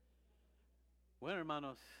Bueno,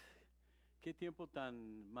 hermanos, qué tiempo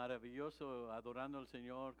tan maravilloso adorando al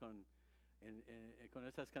Señor con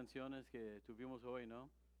estas canciones que tuvimos hoy, ¿no?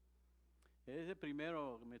 Ese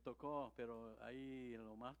primero me tocó, pero ahí en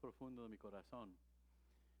lo más profundo de mi corazón.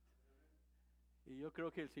 Y yo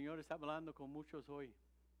creo que el Señor está hablando con muchos hoy,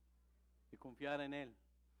 de confiar en Él,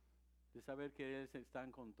 de saber que Él está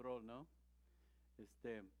en control, ¿no?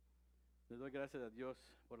 Este, Le doy gracias a Dios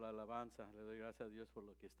por la alabanza, le doy gracias a Dios por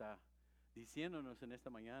lo que está diciéndonos en esta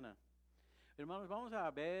mañana. Hermanos, vamos a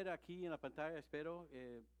ver aquí en la pantalla, espero,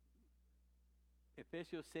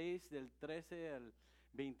 Efesios 6 del 13 al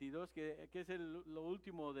 22, que es lo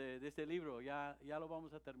último de este libro. Ya lo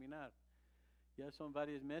vamos a terminar. Ya son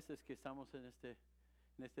varios meses que estamos en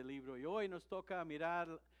este libro. Y hoy nos toca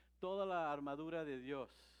mirar toda la armadura de Dios.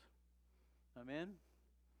 Amén.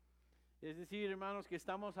 Es decir, hermanos, que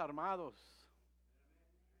estamos armados.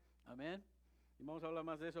 Amén. Y vamos a hablar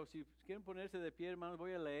más de eso. Si quieren ponerse de pie, hermanos,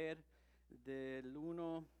 voy a leer del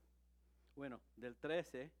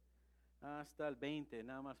 13 hasta el 20,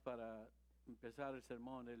 nada más para empezar el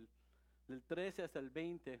sermón, del 13 hasta el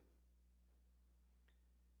 20.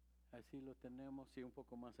 Así lo tenemos, sí, un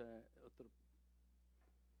poco más otro.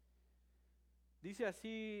 Dice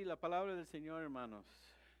así la palabra del Señor, hermanos,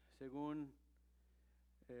 según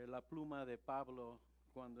la pluma de Pablo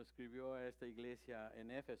cuando escribió a esta iglesia en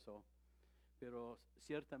Éfeso, pero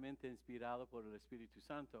ciertamente inspirado por el Espíritu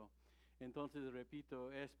Santo. Entonces,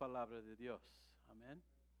 repito, es palabra de Dios. Amén.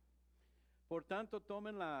 Por tanto,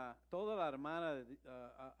 tomen toda la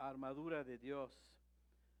armadura de Dios,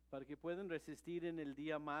 para que puedan resistir en el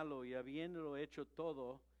día malo y habiéndolo hecho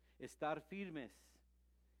todo, estar firmes.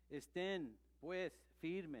 Estén, pues,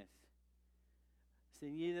 firmes,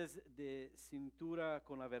 ceñidas de cintura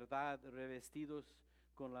con la verdad, revestidos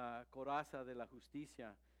con la coraza de la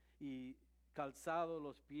justicia y calzados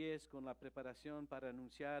los pies con la preparación para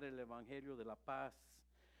anunciar el evangelio de la paz.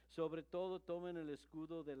 Sobre todo, tomen el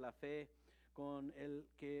escudo de la fe, con el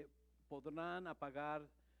que podrán apagar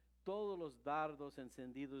todos los dardos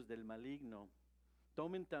encendidos del maligno.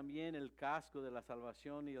 Tomen también el casco de la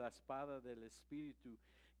salvación y la espada del Espíritu,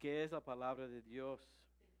 que es la palabra de Dios.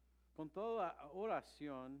 Con toda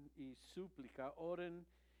oración y súplica, oren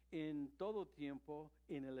en todo tiempo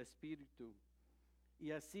en el Espíritu.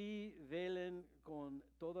 Y así velen con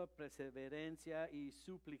toda perseverancia y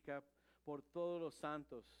súplica por todos los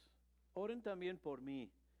santos. Oren también por mí,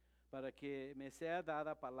 para que me sea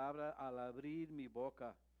dada palabra al abrir mi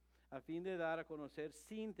boca, a fin de dar a conocer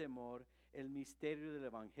sin temor el misterio del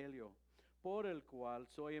Evangelio, por el cual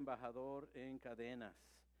soy embajador en cadenas,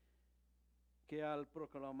 que al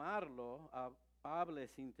proclamarlo hable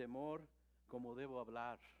sin temor como debo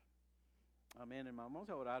hablar. Amén, hermano. Vamos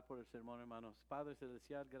a orar por el sermón, hermanos. Padre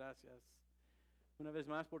Celestial, gracias una vez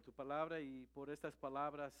más por tu palabra y por estas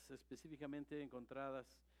palabras específicamente encontradas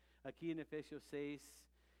aquí en Efesios 6.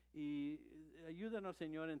 Y ayúdanos,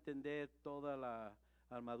 Señor, a entender toda la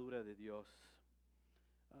armadura de Dios.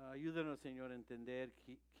 Ayúdanos, Señor, a entender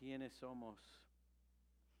quiénes somos,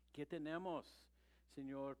 qué tenemos,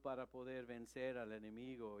 Señor, para poder vencer al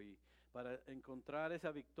enemigo y para encontrar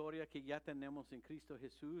esa victoria que ya tenemos en Cristo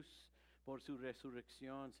Jesús por su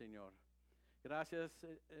resurrección, Señor. Gracias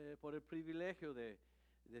por el privilegio de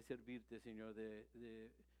servirte, Señor,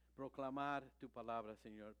 de proclamar tu palabra,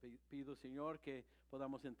 Señor. Pido, Señor, que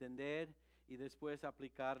podamos entender y después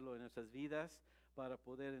aplicarlo en nuestras vidas para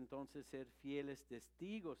poder entonces ser fieles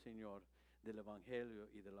testigos, Señor, del Evangelio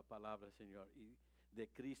y de la palabra, Señor, y de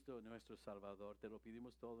Cristo nuestro Salvador. Te lo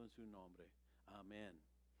pedimos todo en su nombre. Amén.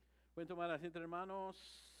 Pueden tomar asiento,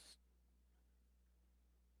 hermanos.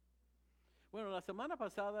 Bueno, la semana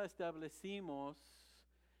pasada establecimos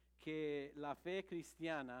que la fe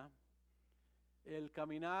cristiana, el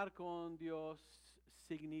caminar con Dios,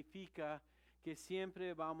 significa que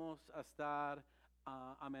siempre vamos a estar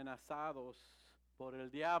amenazados por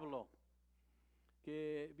el diablo.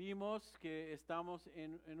 Que vimos que estamos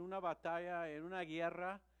en una batalla, en una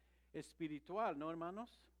guerra espiritual, ¿no,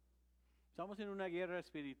 hermanos? Estamos en una guerra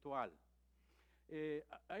espiritual.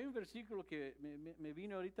 Hay un versículo que me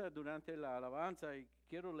vino ahorita durante la alabanza y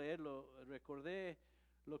quiero leerlo. Recordé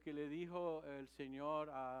lo que le dijo el Señor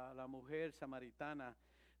a la mujer samaritana.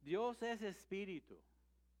 Dios es espíritu.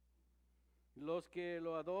 Los que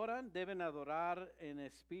lo adoran deben adorar en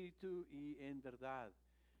espíritu y en verdad.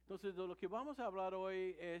 Entonces, de lo que vamos a hablar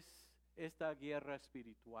hoy es esta guerra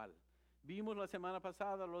espiritual. Vimos la semana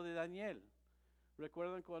pasada lo de Daniel.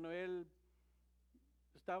 ¿Recuerdan cuando él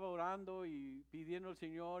estaba orando y pidiendo al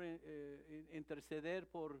Señor interceder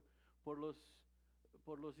por los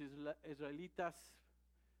israelitas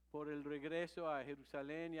por el regreso a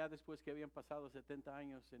Jerusalén, ya después que habían pasado 70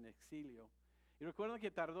 años en exilio. Y recuerdan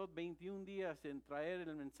que tardó 21 días en traer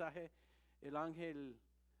el mensaje el ángel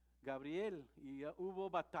Gabriel, y hubo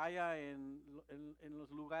batalla en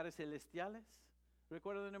los lugares celestiales.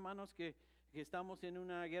 Recuerden, hermanos, que estamos en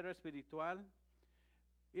una guerra espiritual.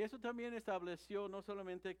 Y eso también estableció no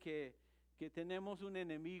solamente que tenemos un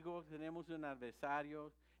enemigo, tenemos un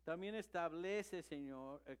adversario, también establece,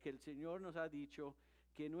 Señor, que el Señor nos ha dicho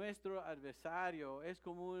que nuestro adversario es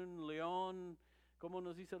como un león. ¿Cómo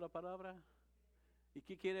nos dice la palabra? ¿Y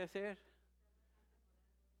qué quiere hacer?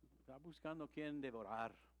 Está buscando quién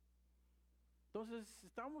devorar. Entonces,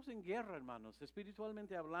 estamos en guerra, hermanos,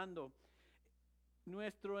 espiritualmente hablando.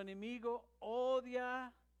 Nuestro enemigo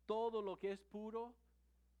odia todo lo que es puro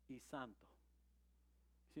y santo.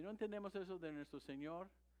 Si no entendemos eso de nuestro Señor,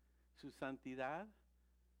 su santidad,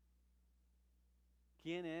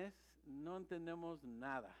 quién es, no entendemos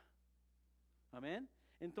nada. Amén.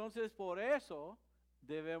 Entonces, por eso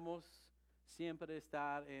debemos siempre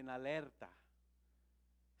estar en alerta.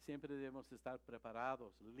 Siempre debemos estar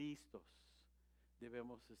preparados, listos.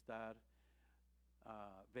 Debemos estar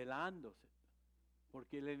velándose,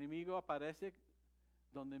 porque el enemigo aparece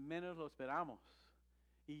donde menos lo esperamos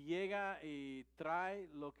y llega y trae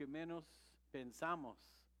lo que menos pensamos.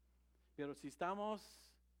 Pero si estamos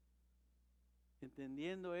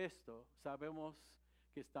entendiendo esto, sabemos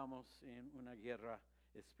que estamos en una guerra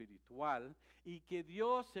espiritual y que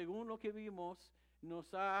Dios, según lo que vimos,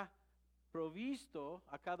 nos ha provisto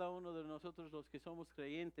a cada uno de nosotros los que somos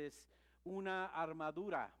creyentes una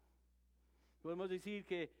armadura. Podemos decir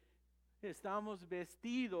que estamos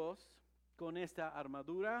vestidos con esta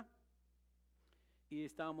armadura y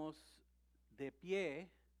estamos de pie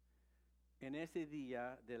en ese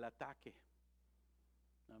día del ataque.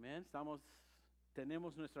 Amén.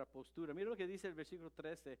 Tenemos nuestra postura. Mira lo que dice el versículo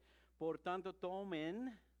 13. Por tanto,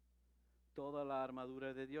 tomen toda la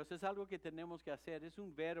armadura de Dios. Es algo que tenemos que hacer. Es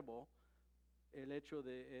un verbo. El hecho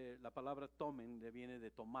de la palabra tomen viene de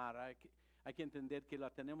tomar. Hay que entender que la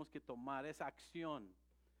tenemos que tomar. Es acción.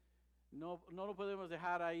 No lo podemos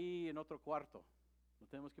dejar ahí en otro cuarto. Lo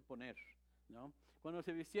tenemos que poner, ¿no? Cuando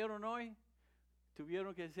se vistieron hoy,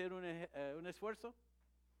 tuvieron que hacer un esfuerzo.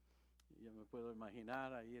 Yo me puedo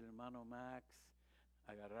imaginar ahí el hermano Max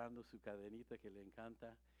agarrando su cadenita que le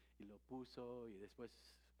encanta y lo puso, y después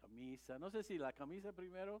camisa. No sé si la camisa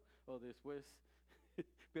primero o después,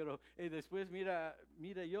 pero después mira,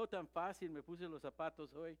 yo tan fácil me puse los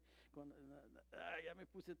zapatos hoy. Ya me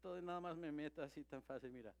puse todo y nada más me meto así tan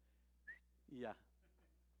fácil, mira. Y ya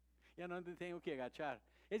no tengo que agachar.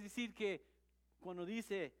 Es decir que cuando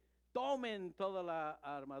dice tomen toda la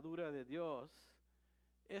armadura de Dios,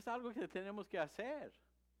 es algo que tenemos que hacer,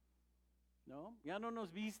 ¿no? Ya no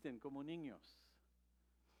nos visten como niños,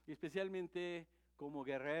 especialmente como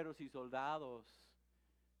guerreros y soldados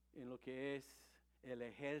en lo que es el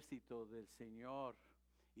ejército del Señor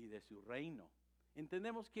y de su reino.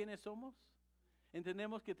 ¿Entendemos quiénes somos?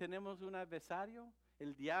 ¿Entendemos que tenemos un adversario,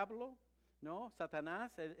 el diablo? ¿No?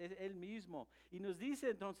 Satanás, él mismo. Y nos dice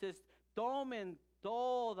entonces, tomen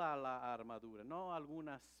toda la armadura, no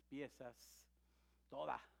algunas piezas,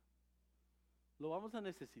 toda. Lo vamos a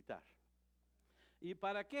necesitar. ¿Y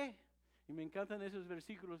para qué? Y me encantan esos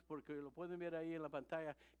versículos porque lo pueden ver ahí en la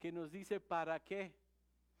pantalla, que nos dice para qué.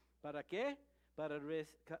 ¿Para qué?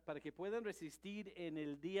 Para que puedan resistir en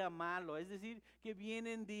el día malo. Es decir, que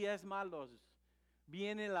vienen días malos.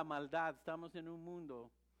 Viene la maldad. Estamos en un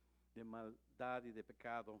mundo de maldad y de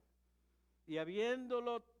pecado. Y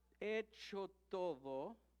habiéndolo hecho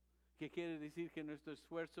todo, que quiere decir que nuestro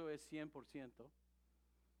esfuerzo es 100%.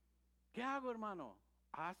 ¿Qué hago, hermano?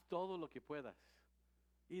 Haz todo lo que puedas.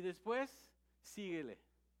 Y después, síguele.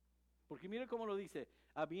 Porque mira cómo lo dice.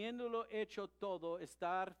 Habiéndolo hecho todo,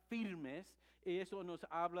 estar firmes. Y eso nos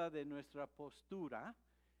habla de nuestra postura.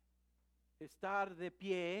 Estar de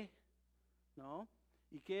pie, ¿no?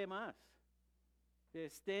 ¿Y qué más?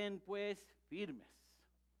 Estén pues firmes.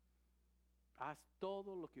 Haz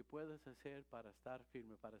todo lo que puedas hacer para estar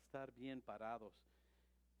firme, para estar bien parados,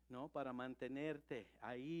 ¿no? Para mantenerte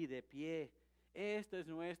ahí de pie. Esta es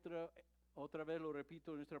otra vez lo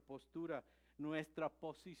repito, nuestra postura, nuestra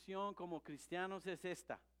posición como cristianos es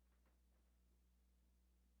esta.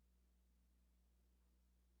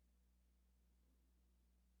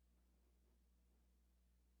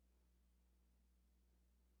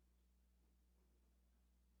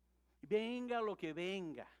 Venga lo que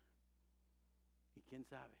venga. Y quién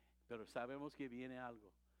sabe, pero sabemos que viene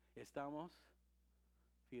algo. Estamos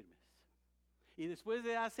firmes. Y después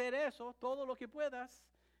de hacer eso, todo lo que puedas,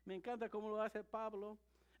 me encanta cómo lo hace Pablo,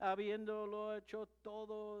 habiéndolo hecho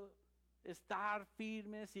todo, estar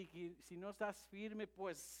firmes, y que si no estás firme,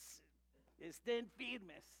 pues estén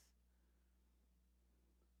firmes.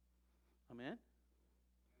 Amén.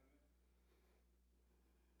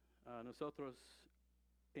 Nosotros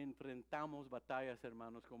enfrentamos batallas,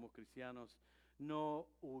 hermanos, como cristianos. No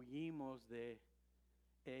huimos de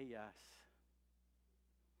ellas.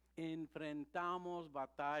 Enfrentamos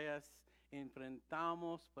batallas,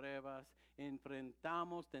 enfrentamos pruebas,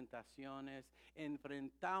 enfrentamos tentaciones,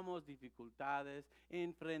 enfrentamos dificultades,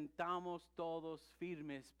 enfrentamos todos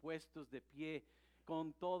firmes, puestos de pie,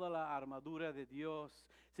 con toda la armadura de Dios.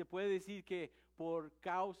 Se puede decir que por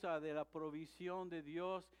causa de la provisión de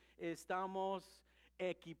Dios estamos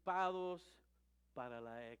equipados para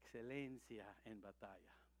la excelencia en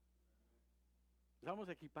batalla. Estamos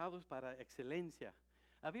equipados para excelencia.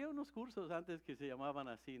 Había unos cursos antes que se llamaban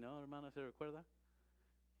así, ¿no, hermana? ¿Se recuerda?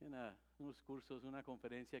 Unos cursos, una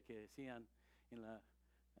conferencia que decían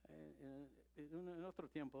en otro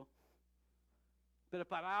tiempo.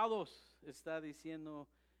 Preparados, está diciendo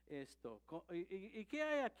esto. ¿Y qué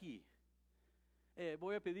hay aquí?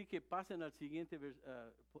 Voy a pedir que pasen al siguiente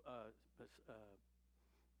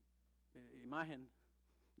imagen.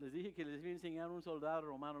 Les dije que les voy a enseñar un soldado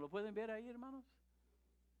romano. ¿Lo pueden ver ahí, hermanos?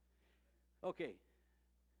 Ok.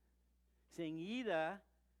 Ceñida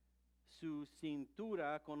su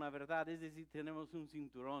cintura con la verdad, es decir, tenemos un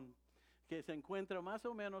cinturón que se encuentra más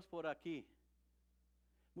o menos por aquí.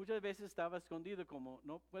 Muchas veces estaba escondido, como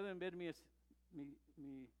no pueden ver mi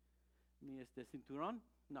cinturón.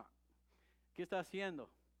 No. ¿Qué está haciendo?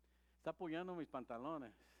 Está apoyando mis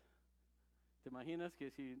pantalones. ¿Te imaginas que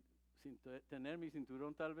sin tener mi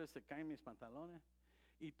cinturón tal vez se caen mis pantalones?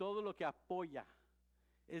 Y todo lo que apoya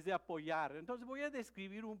es de apoyar. Entonces voy a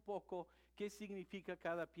describir un poco qué significa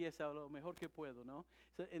cada pieza, lo mejor que puedo, ¿no?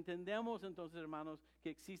 Entendemos entonces, hermanos, que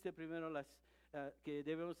existe primero que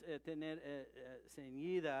debemos tener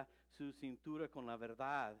ceñida su cintura con la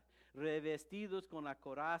verdad, revestidos con la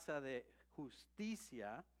coraza de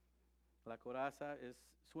justicia. La coraza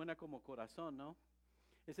suena como corazón, ¿no?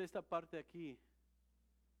 Es esta parte aquí.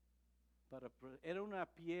 Era una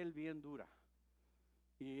piel bien dura.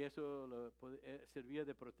 Y eso servía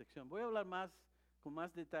de protección. Voy a hablar con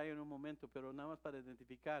más detalle en un momento, pero nada más para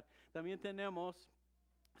identificar. También tenemos,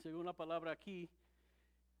 según la palabra aquí,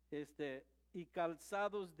 y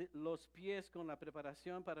calzados los pies con la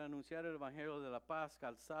preparación para anunciar el evangelio de la paz,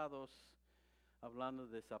 calzados, hablando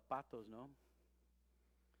de zapatos, ¿no?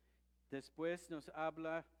 Después nos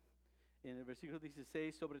habla en el versículo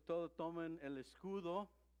 16, sobre todo tomen el escudo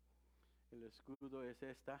es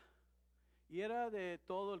esta, y era de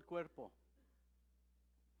todo el cuerpo,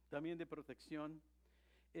 también de protección.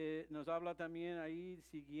 Nos habla también ahí,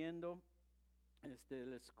 siguiendo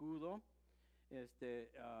el escudo,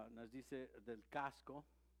 nos dice del casco.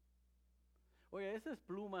 Oye, esas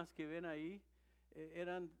plumas que ven ahí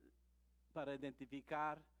eran para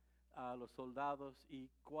identificar a los soldados y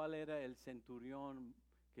cuál era el centurión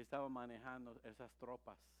que estaba manejando esas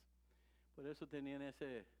tropas. Por eso tenían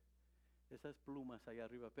esas plumas ahí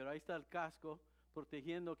arriba. Pero ahí está el casco,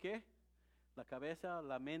 protegiendo ¿qué? La cabeza,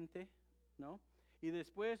 la mente, ¿no? Y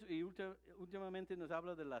después, últimamente nos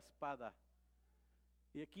habla de la espada.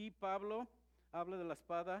 Y aquí Pablo habla de la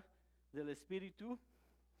espada del Espíritu,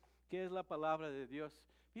 que es la palabra de Dios.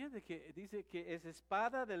 Fíjate que dice que es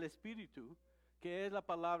espada del Espíritu, que es la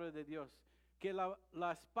palabra de Dios. Que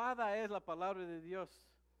la espada es la palabra de Dios.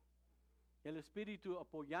 El Espíritu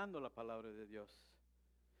apoyando la palabra de Dios.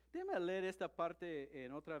 Déjame leer esta parte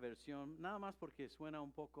en otra versión, nada más porque suena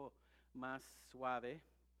un poco más suave.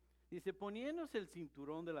 Dice, poniéndose el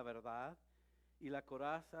cinturón de la verdad y la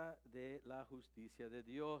coraza de la justicia de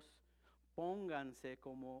Dios. Pónganse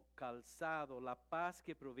como calzado la paz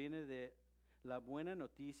que proviene de la buena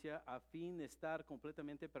noticia a fin de estar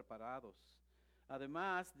completamente preparados.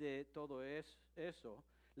 Además de todo eso,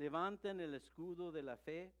 levanten el escudo de la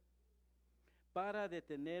fe para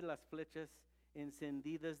detener las flechas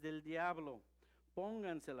encendidas del diablo.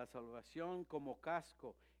 Pónganse la salvación como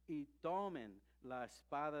casco y tomen la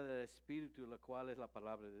espada del Espíritu, la cual es la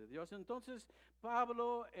palabra de Dios. Entonces,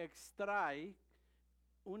 Pablo extrae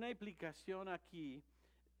una implicación aquí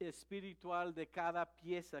espiritual de cada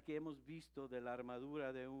pieza que hemos visto de la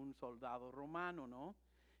armadura de un soldado romano, ¿no?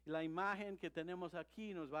 La imagen que tenemos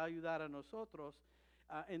aquí nos va a ayudar a nosotros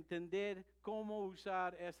a entender cómo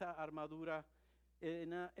usar esa armadura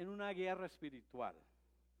en una guerra espiritual.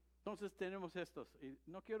 Entonces tenemos estos, y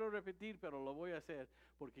no quiero repetir, pero lo voy a hacer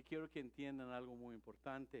porque quiero que entiendan algo muy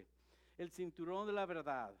importante. El cinturón de la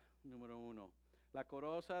verdad, número 1. La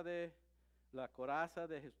coraza de la coraza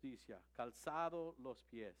de justicia, calzado los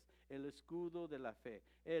pies, el escudo de la fe,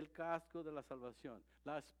 el casco de la salvación,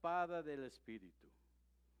 la espada del Espíritu.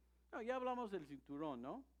 No, ya hablamos del cinturón,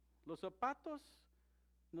 ¿no? Los zapatos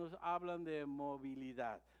nos hablan de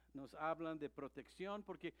movilidad, nos hablan de protección,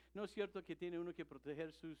 porque no es cierto que tiene uno que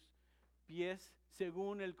proteger sus pies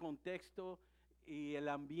según el contexto y el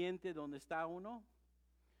ambiente donde está uno.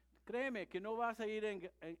 Créeme que no vas a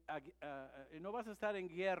ir no vas a estar en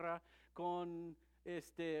guerra con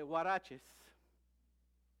huaraches.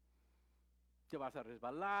 Te vas a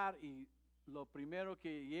resbalar y lo primero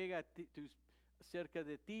que llega cerca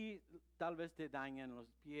de ti tal vez te dañan los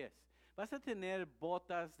pies. Vas a tener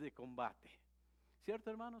botas de combate. ¿Cierto,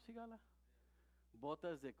 hermano Sigala?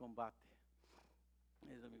 Botas de combate.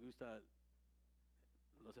 Eso me gusta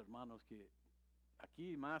los hermanos que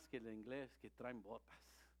aquí más que el inglés que traen botas.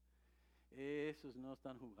 Esos no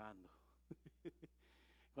están jugando.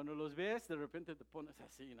 Cuando los ves, de repente te pones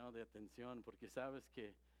así, ¿no? De atención, porque sabes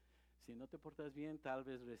que si no te portas bien, tal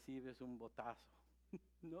vez recibes un botazo.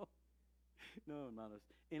 No, no, hermanos.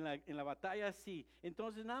 En la batalla sí.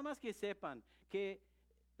 Entonces, nada más que sepan que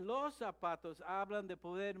los zapatos hablan de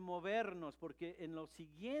poder movernos, porque en lo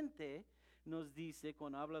siguiente nos dice,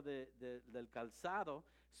 cuando habla del calzado,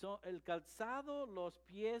 el calzado, los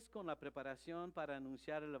pies con la preparación para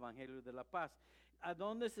anunciar el Evangelio de la paz. ¿A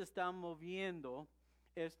dónde se están moviendo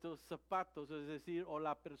estos zapatos? Es decir, o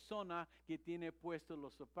la persona que tiene puestos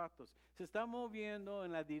los zapatos. Se está moviendo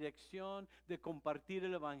en la dirección de compartir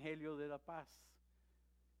el Evangelio de la paz.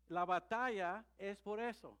 La batalla es por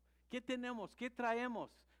eso. ¿Qué tenemos? ¿Qué traemos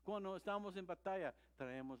cuando estamos en batalla?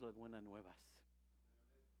 Traemos las buenas nuevas.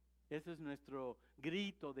 Ese es nuestro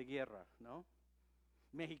grito de guerra, ¿no?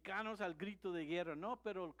 Mexicanos al grito de guerra, no,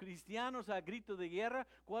 pero cristianos al grito de guerra,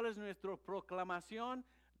 ¿cuál es nuestra proclamación?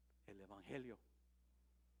 El Evangelio.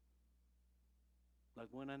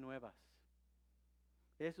 Las buenas nuevas.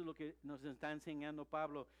 Eso es lo que nos está enseñando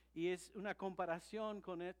Pablo. Y es una comparación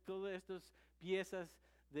con todas estas piezas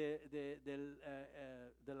de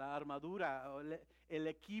la armadura, o el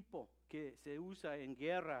equipo que se usa en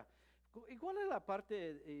guerra. ¿Y cuál es la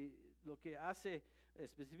parte, lo que hace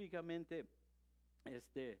específicamente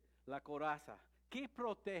la coraza? ¿Qué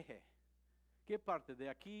protege? ¿Qué parte? De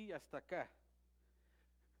aquí hasta acá.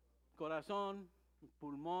 Corazón,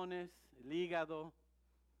 pulmones, el hígado,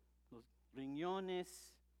 los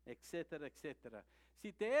riñones, etcétera, etcétera.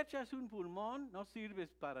 Si te echas un pulmón, no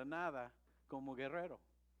sirves para nada como guerrero,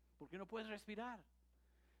 porque no puedes respirar.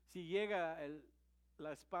 Si llega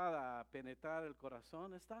la espada a penetrar el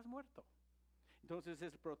corazón, estás muerto. Entonces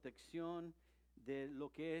es protección de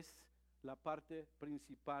lo que es la parte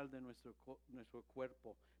principal de nuestro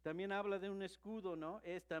cuerpo. También habla de un escudo, ¿no?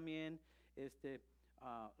 Es también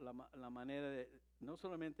la manera de, no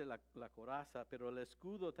solamente la coraza, pero el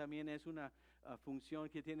escudo también es una función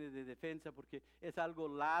que tiene de defensa, porque es algo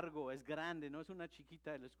largo, es grande, no es una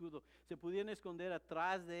chiquita el escudo. Se pudieran esconder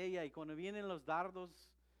atrás de ella, y cuando vienen los dardos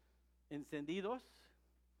encendidos,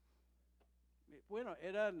 bueno,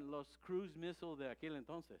 eran los cruise missiles de aquel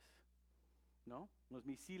entonces, ¿no? Los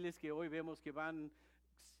misiles que hoy vemos que van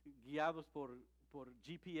guiados por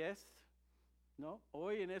GPS, ¿no?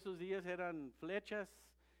 Hoy en esos días eran flechas,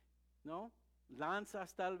 ¿no?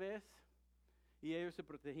 Lanzas tal vez, y ellos se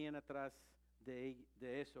protegían atrás de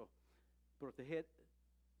eso. Proteger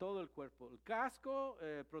todo el cuerpo. El casco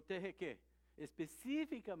protege ¿qué?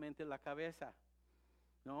 Específicamente la cabeza,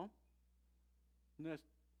 ¿no?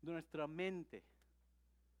 Nuestra mente.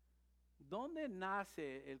 ¿Dónde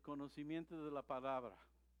nace el conocimiento de la palabra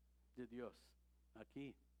de Dios?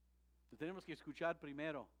 Aquí. Tenemos que escuchar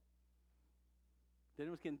primero.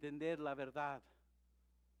 Tenemos que entender la verdad,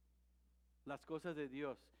 las cosas de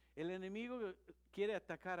Dios. El enemigo quiere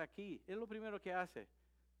atacar aquí. Es lo primero que hace.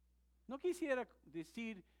 No quisiera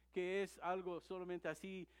decir que es algo solamente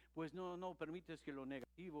así, pues no permites que lo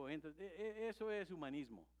negativo entre. Eso es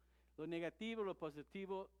humanismo. Lo negativo, lo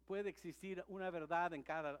positivo, puede existir una verdad en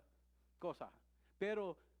cada cosa,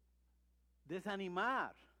 pero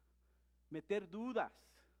desanimar, meter dudas,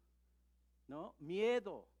 ¿no?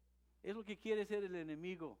 Miedo, es lo que quiere ser el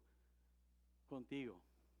enemigo contigo.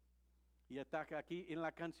 Y ataca aquí. En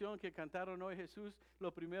la canción que cantaron hoy Jesús,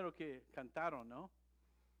 lo primero que cantaron, ¿no?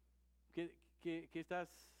 Que te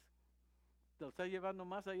estás llevando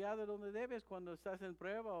más allá de donde debes cuando estás en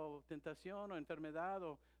prueba o tentación o enfermedad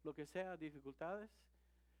o lo que sea, dificultades.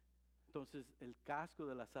 Entonces el casco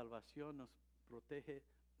de la salvación nos protege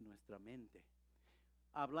nuestra mente.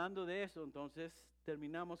 Hablando de eso, entonces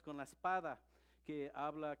terminamos con la espada, que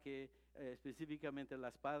habla que específicamente la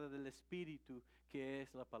espada del Espíritu, que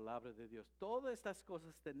es la palabra de Dios. Todas estas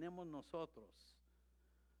cosas tenemos nosotros.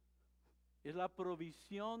 Es la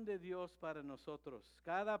provisión de Dios para nosotros.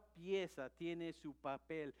 Cada pieza tiene su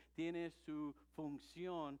papel, tiene su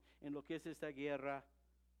función en lo que es esta guerra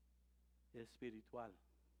espiritual.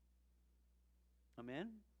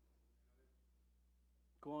 Amén.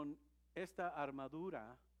 Con esta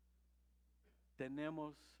armadura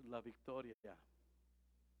tenemos la victoria.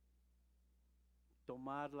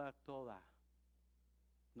 Tomarla toda,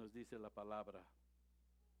 nos dice la palabra.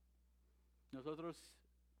 Nosotros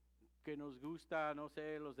que nos gusta, no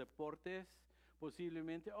sé, los deportes,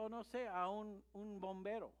 posiblemente, o no sé, a un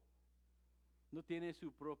bombero. No tiene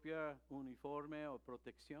su propia uniforme o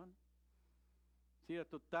protección. Sí, es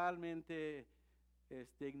totalmente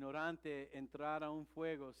ignorante entrar a un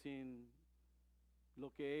fuego sin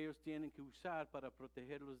lo que ellos tienen que usar para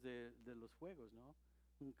protegerlos de los fuegos, ¿no?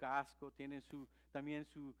 Un casco, tienen también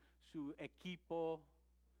su equipo.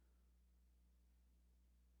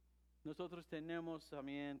 Nosotros tenemos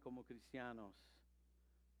también como cristianos.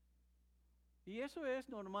 Y eso es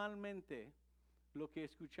normalmente lo que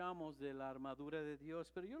escuchamos de la armadura de Dios,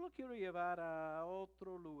 pero yo lo quiero llevar a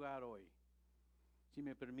otro lugar hoy, si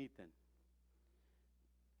me permiten.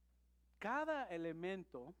 Cada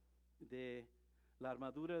elemento de la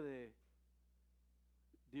armadura de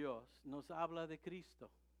Dios nos habla de Cristo.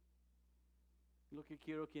 Lo que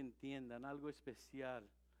quiero que entiendan, algo especial.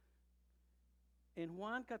 En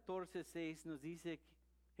Juan 14:6 nos dice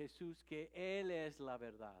Jesús que Él es la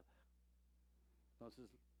verdad. Entonces,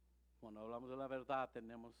 cuando hablamos de la verdad,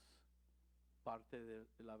 tenemos parte de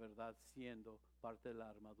la verdad siendo parte de la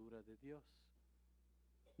armadura de Dios.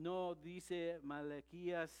 No dice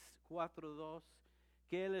Malaquías 4:2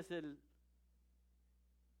 que Él es el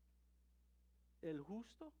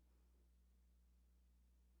justo.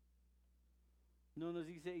 No nos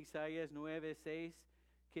dice Isaías 9:6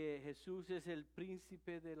 que Jesús es el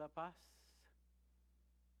príncipe de la paz.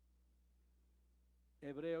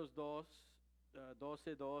 Hebreos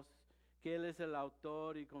 12:2 que Él es el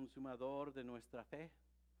autor y consumador de nuestra fe.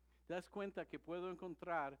 ¿Te das cuenta que puedo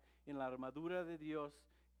encontrar en la armadura de Dios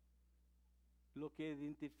lo que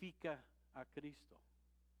identifica a Cristo?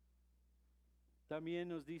 También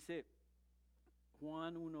nos dice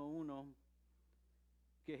Juan 1:1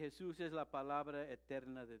 que Jesús es la palabra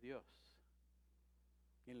eterna de Dios.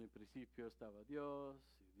 En el principio estaba Dios,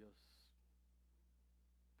 y Dios,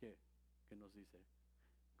 ¿qué nos dice?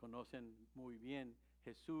 Conocen muy bien,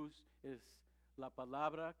 Jesús es la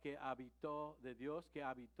palabra que habitó de Dios, que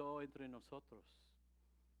habitó entre nosotros.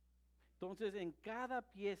 Entonces, en cada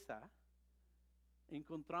pieza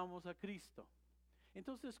encontramos a Cristo.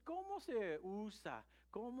 Entonces, ¿cómo se usa?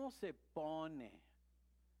 ¿Cómo se pone?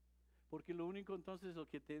 Porque lo único entonces lo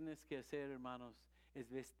que tienes que hacer, hermanos, es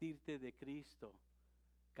vestirte de Cristo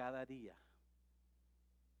cada día.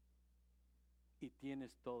 Y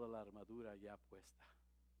tienes toda la armadura ya puesta.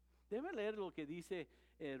 Déjame leer lo que dice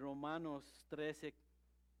Romanos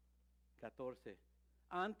 13:14.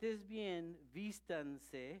 Antes bien,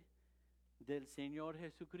 vístanse del Señor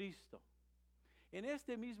Jesucristo. En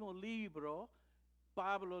este mismo libro,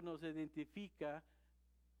 Pablo nos identifica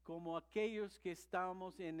como aquellos que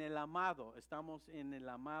estamos en el amado, estamos en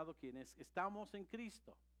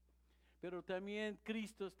Cristo. Pero también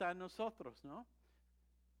Cristo está en nosotros, ¿no?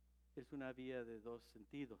 Es una vía de dos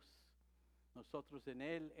sentidos. Nosotros en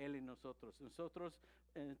Él, Él en nosotros. Nosotros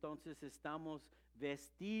entonces estamos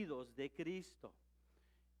vestidos de Cristo.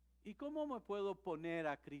 ¿Y cómo me puedo poner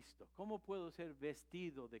a Cristo? ¿Cómo puedo ser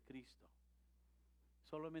vestido de Cristo?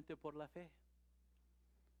 Solamente por la fe.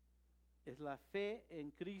 Es la fe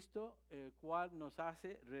en Cristo el cual nos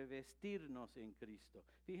hace revestirnos en Cristo.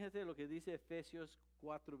 Fíjense lo que dice Efesios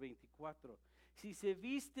 4:24. Si se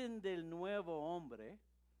visten del nuevo hombre,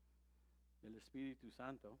 del Espíritu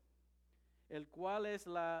Santo, el cual es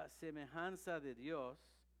la semejanza de Dios,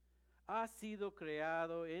 ha sido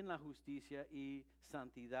creado en la justicia y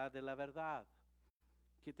santidad de la verdad.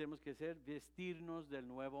 ¿Qué tenemos que hacer? Vestirnos del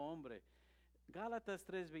nuevo hombre. Gálatas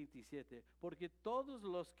 3:27, porque todos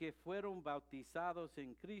los que fueron bautizados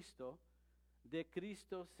en Cristo, de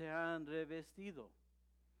Cristo se han revestido.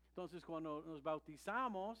 Entonces, cuando nos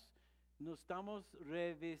bautizamos, nos estamos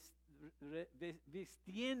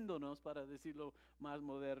vistiéndonos, para decirlo más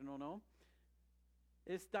moderno, ¿no?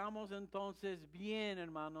 Estamos entonces bien,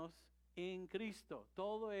 hermanos, en Cristo.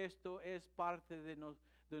 Todo esto es parte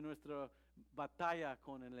de nuestra batalla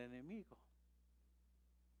con el enemigo.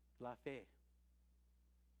 La fe.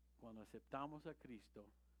 Cuando aceptamos a Cristo,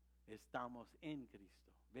 estamos en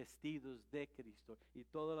Cristo, vestidos de Cristo. Y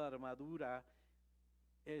toda la armadura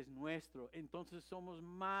es nuestro. Entonces somos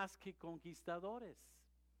más que conquistadores,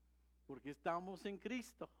 porque estamos en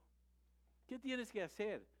Cristo. ¿Qué tienes que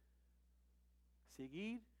hacer?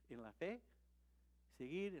 Seguir en la fe,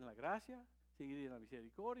 seguir en la gracia, seguir en la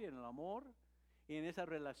misericordia, en el amor, en esa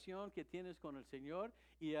relación que tienes con el Señor,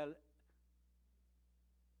 y al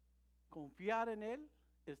confiar en Él,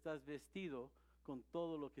 estás vestido con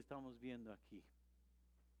todo lo que estamos viendo aquí,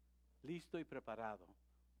 listo y preparado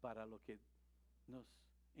para lo que nos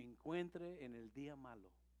encuentre en el día malo.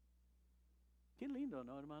 Qué lindo,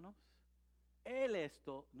 ¿no, hermanos? Él es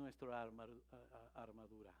nuestra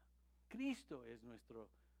armadura. Cristo es nuestra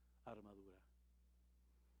armadura.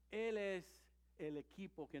 Él es el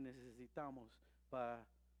equipo que necesitamos para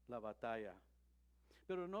la batalla.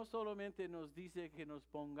 Pero no solamente nos dice que nos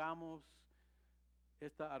pongamos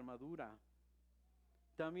esta armadura,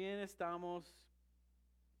 también estamos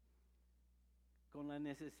con la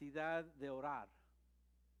necesidad de orar.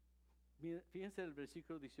 Fíjense el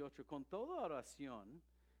versículo 18, con toda oración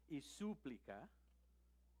y súplica,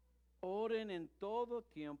 oren en todo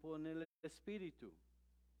tiempo en el Espíritu,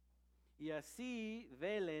 y así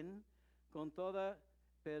velen con toda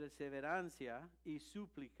perseverancia y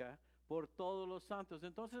súplica por todos los santos.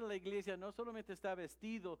 Entonces la iglesia no solamente está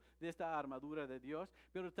vestido de esta armadura de Dios,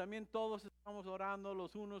 pero también todos estamos orando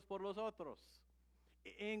los unos por los otros.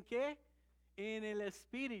 ¿En qué? En el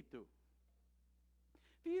Espíritu.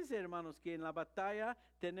 Fíjense, hermanos, que en la batalla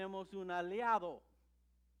tenemos un aliado,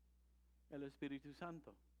 el Espíritu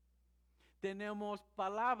Santo. Tenemos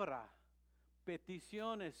palabra,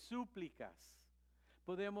 peticiones, súplicas.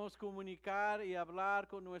 Podemos comunicar y hablar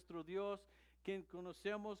con nuestro Dios, quien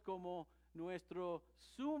conocemos como nuestro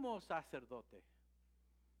sumo sacerdote,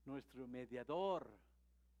 nuestro mediador.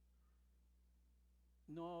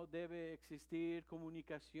 ¿No debe existir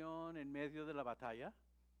comunicación en medio de la batalla?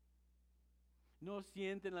 ¿No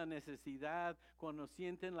sienten la necesidad cuando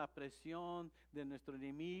sienten la presión de nuestro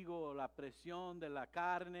enemigo, o la presión de la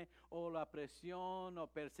carne, o la presión o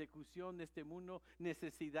persecución de este mundo,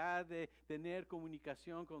 necesidad de tener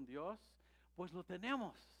comunicación con Dios? Pues lo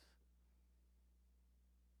tenemos.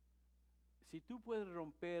 Si tú puedes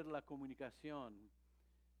romper la comunicación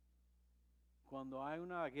cuando hay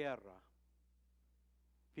una guerra,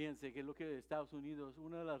 fíjense que lo que Estados Unidos,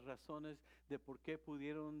 una de las razones de por qué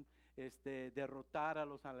pudieron derrotar a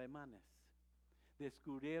los alemanes,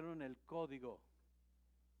 descubrieron el código.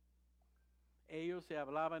 Ellos se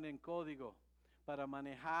hablaban en código para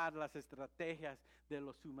manejar las estrategias de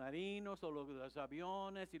los submarinos o los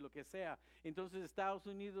aviones y lo que sea. Entonces Estados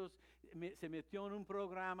Unidos se metió en un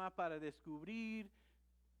programa para descubrir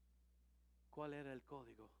cuál era el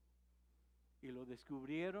código. Y lo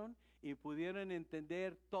descubrieron y pudieron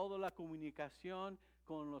entender toda la comunicación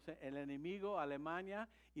con el enemigo, Alemania,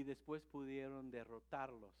 y después pudieron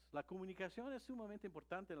derrotarlos. La comunicación es sumamente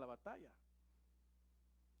importante en la batalla.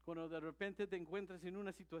 Cuando de repente te encuentras en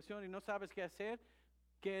una situación y no sabes qué hacer,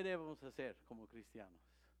 ¿qué debemos hacer como cristianos?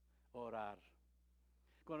 Orar.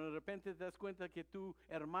 Cuando de repente te das cuenta que tu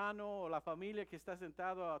hermano o la familia que está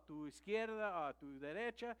sentado a tu izquierda o a tu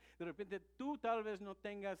derecha, de repente tú tal vez no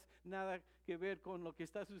tengas nada que ver con lo que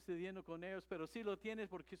está sucediendo con ellos, pero sí lo tienes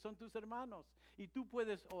porque son tus hermanos. Y tú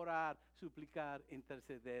puedes orar, suplicar,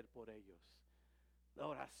 interceder por ellos. La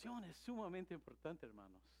oración es sumamente importante,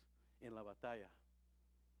 hermanos, en la batalla.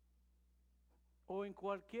 O en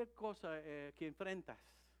cualquier cosa que enfrentas.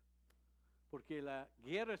 Porque la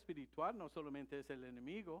guerra espiritual no solamente es el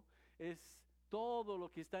enemigo, es todo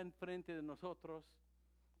lo que está enfrente de nosotros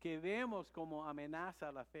que vemos como amenaza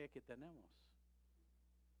a la fe que tenemos.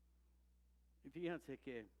 Y fíjense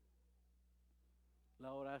que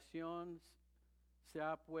la oración se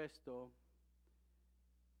ha puesto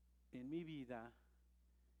en mi vida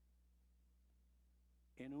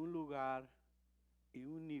en un lugar y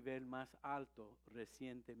un nivel más alto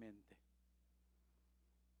recientemente.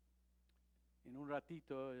 En un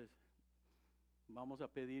ratito vamos a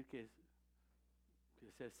pedir que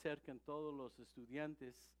se acerquen todos los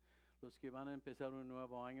estudiantes, los que van a empezar un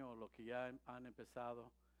nuevo año o los que ya han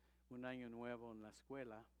empezado un año nuevo en la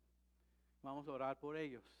escuela. Vamos a orar por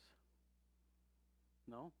ellos,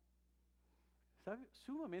 ¿no? ¿Sabe?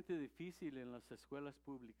 Sumamente difícil en las escuelas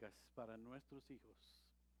públicas para nuestros hijos.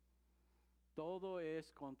 Todo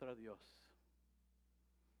es contra Dios.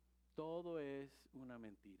 Todo es una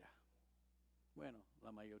mentira. Bueno,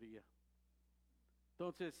 la mayoría.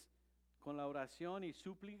 Entonces, con la oración y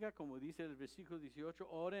súplica, como dice el versículo 18,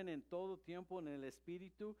 oren en todo tiempo en el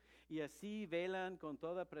Espíritu y así velan con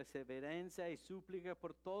toda perseverancia y súplica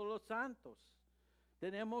por todos los santos.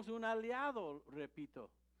 Tenemos un aliado, repito.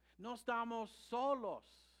 No estamos solos.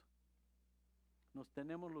 Nos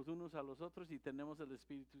tenemos los unos a los otros y tenemos el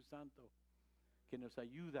Espíritu Santo que nos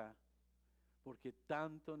ayuda porque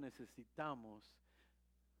tanto necesitamos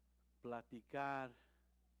platicar,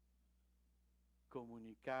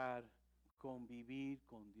 comunicar, convivir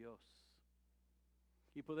con Dios.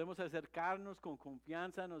 Y podemos acercarnos con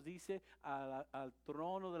confianza, nos dice, al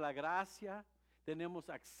trono de la gracia. Tenemos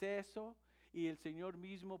acceso y el Señor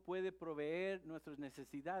mismo puede proveer nuestras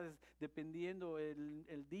necesidades dependiendo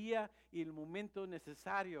el día y el momento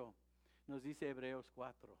necesario, nos dice Hebreos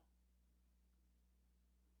 4.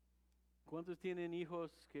 ¿Cuántos tienen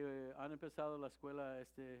hijos que han empezado la escuela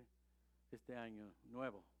este año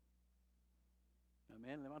nuevo?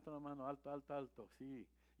 Amén, levanta la mano, alto, alto, alto. Sí,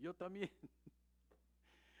 yo también.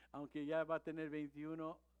 Aunque ya va a tener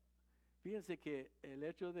 21. Fíjense que el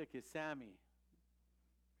hecho de que Sammy,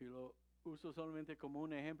 y lo uso solamente como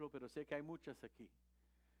un ejemplo, pero sé que hay muchas aquí.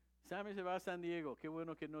 Sammy se va a San Diego, qué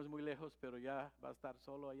bueno que no es muy lejos, pero ya va a estar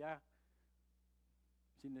solo allá.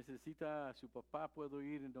 Si necesita a su papá, puedo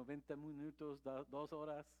ir en 90 minutos, 2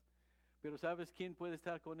 horas. Pero ¿sabes quién puede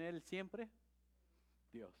estar con él siempre?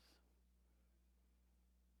 Dios.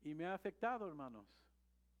 Y me ha afectado, hermanos.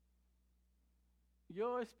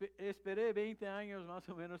 Yo esperé 20 años más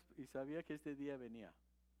o menos y sabía que este día venía.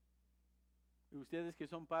 Ustedes que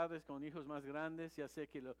son padres con hijos más grandes, ya sé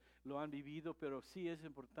que lo han vivido, pero sí es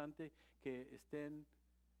importante que estén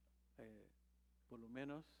por lo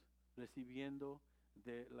menos recibiendo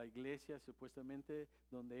de la iglesia, supuestamente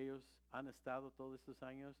donde ellos han estado todos estos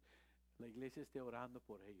años, la iglesia esté orando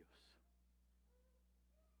por ellos.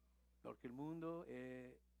 Porque el mundo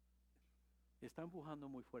está empujando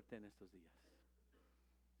muy fuerte en estos días.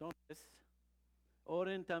 Entonces,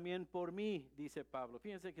 oren también por mí, dice Pablo.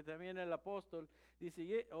 Fíjense que también el apóstol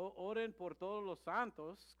dice, oren por todos los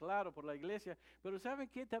santos, claro, por la iglesia, pero ¿saben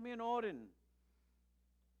qué? También oren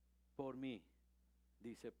por mí,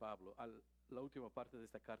 dice Pablo, la última parte de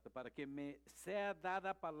esta carta, para que me sea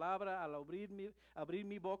dada palabra al abrir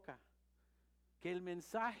mi boca, que el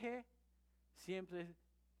mensaje siempre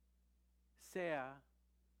sea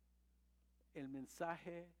el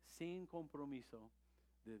mensaje sin compromiso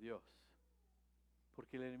de Dios.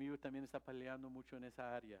 Porque el enemigo también está peleando mucho en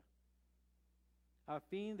esa área. A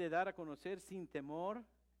fin de dar a conocer sin temor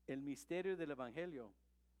el misterio del Evangelio.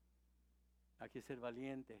 Hay que ser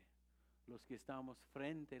valiente. Los que estamos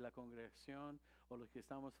frente a la congregación, o los que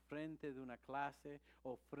estamos frente de una clase,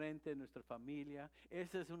 o frente de nuestra familia.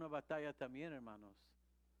 Esa es una batalla también, hermanos.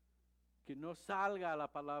 Que no salga la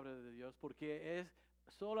palabra de Dios, porque es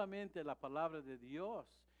solamente la palabra de Dios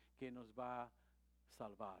que nos va a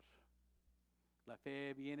salvar. La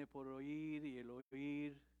fe viene por oír y el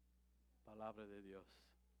oír palabra de Dios.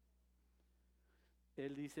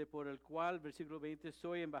 Él dice, por el cual, versículo 20,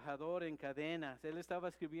 soy embajador en cadenas. Él estaba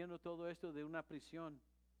escribiendo todo esto de una prisión.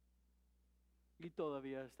 Y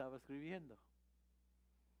todavía estaba escribiendo.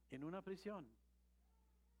 En una prisión.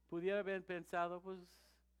 Pudiera haber pensado, pues,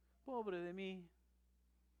 pobre de mí.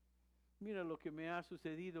 Mira lo que me ha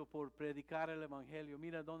sucedido por predicar el Evangelio.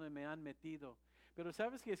 Mira dónde me han metido. Pero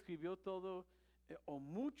 ¿sabes que escribió todo, o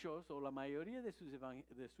muchos, o la mayoría de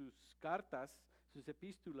sus cartas, sus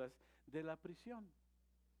epístolas, de la prisión?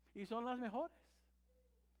 Y son las mejores.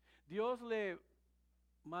 Dios le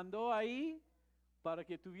mandó ahí para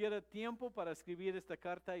que tuviera tiempo para escribir esta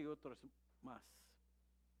carta y otras más.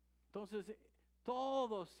 Entonces,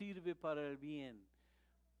 todo sirve para el bien,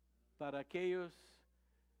 para aquellos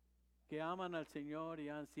que aman al Señor y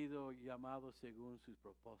han sido llamados según sus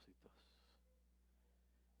propósitos.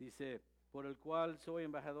 Dice, por el cual soy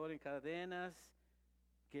embajador en cadenas,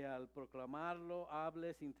 que al proclamarlo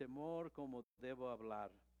hable sin temor como debo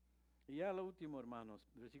hablar. Y ya lo último, hermanos,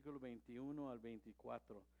 versículo 21 al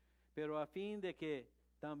 24. Pero a fin de que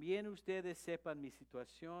también ustedes sepan mi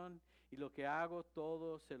situación y lo que hago,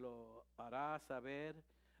 todo se lo hará saber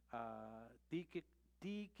a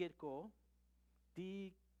Tíquico,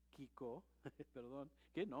 perdón,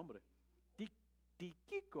 ¿qué nombre?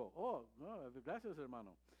 Tíquico, oh, no, gracias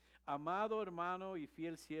hermano. Amado hermano y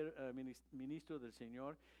fiel ministro del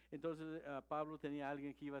Señor. Entonces Pablo tenía a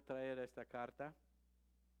alguien que iba a traer esta carta,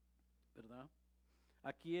 ¿verdad?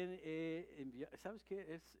 A quien ¿sabes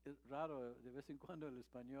qué? Es raro, de vez en cuando el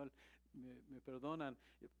español, me perdonan,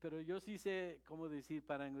 pero yo sí sé cómo decir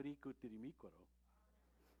parangurico tirimícoro.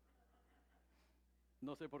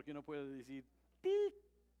 No sé por qué no puedo decir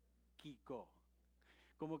Tíquico.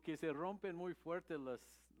 Como que se rompen muy fuerte la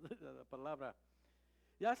palabra.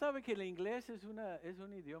 Ya sabe que el inglés es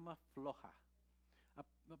un idioma floja.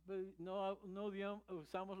 No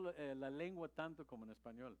usamos la lengua tanto como en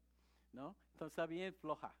español, ¿no? Entonces está bien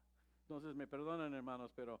floja. Entonces me perdonan,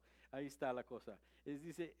 hermanos, pero ahí está la cosa.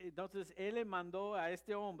 Dice, entonces Él le mandó a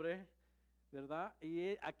este hombre, ¿verdad?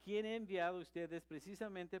 Y a quien he enviado ustedes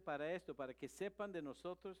precisamente para esto, para que sepan de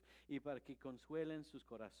nosotros y para que consuelen sus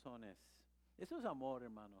corazones. Eso es amor,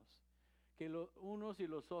 hermanos. Que los unos y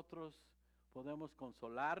los otros podemos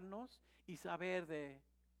consolarnos y saber de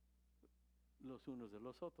los unos de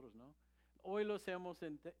los otros, ¿no? Hoy lo hacemos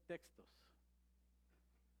en textos.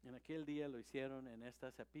 En aquel día lo hicieron en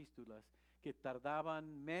estas epístolas que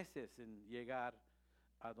tardaban meses en llegar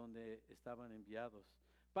a donde estaban enviados.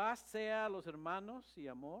 Paz sea a los hermanos y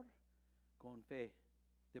amor con fe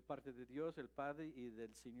de parte de Dios el Padre y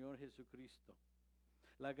del Señor Jesucristo.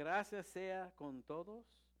 La gracia sea con todos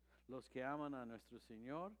los que aman a nuestro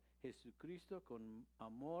Señor Jesucristo con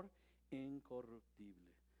amor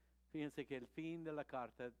incorruptible. Fíjense que el fin de la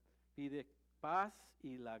carta pide paz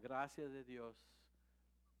y la gracia de Dios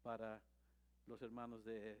para los hermanos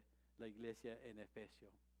de la iglesia en Efesio.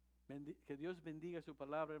 Que Dios bendiga su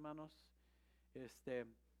palabra, hermanos.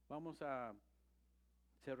 Vamos a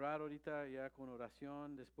cerrar ahorita ya con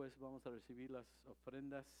oración. Después vamos a recibir las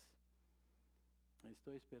ofrendas.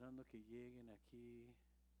 Estoy esperando que lleguen aquí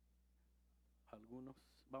algunos.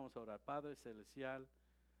 Vamos a orar. Padre Celestial,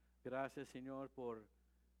 gracias, Señor, por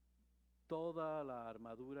toda la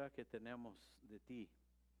armadura que tenemos de ti.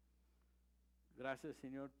 Gracias,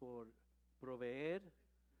 Señor, por proveer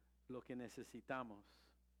lo que necesitamos.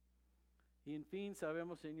 Y en fin,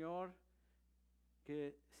 sabemos, Señor,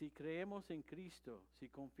 que si creemos en Cristo, si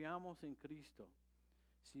confiamos en Cristo,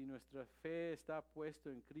 si nuestra fe está puesta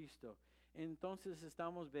en Cristo, entonces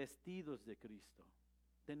estamos vestidos de Cristo.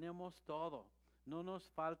 Tenemos todo, no nos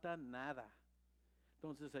falta nada.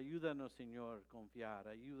 Entonces ayúdanos, Señor, confiar,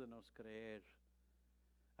 ayúdanos creer,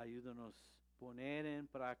 ayúdanos poner en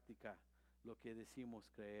práctica lo que decimos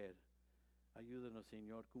creer. Ayúdanos,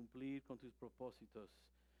 Señor, cumplir con tus propósitos,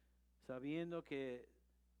 sabiendo que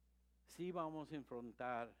sí vamos a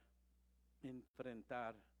enfrentar,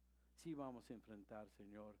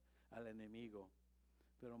 Señor, al enemigo,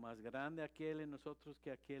 pero más grande aquel en nosotros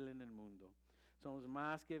que aquel en el mundo. Somos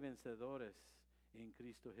más que vencedores en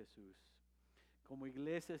Cristo Jesús. Como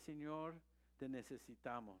iglesia, Señor, te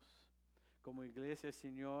necesitamos. Como iglesia,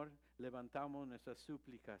 Señor, levantamos nuestras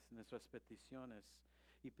súplicas, nuestras peticiones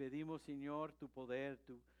y pedimos, Señor, tu poder,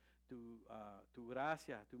 tu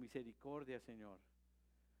gracia, tu misericordia, Señor,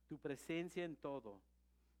 tu presencia en todo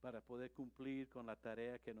para poder cumplir con la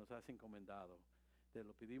tarea que nos has encomendado. Te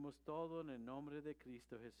lo pedimos todo en el nombre de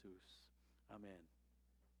Cristo Jesús. Amén.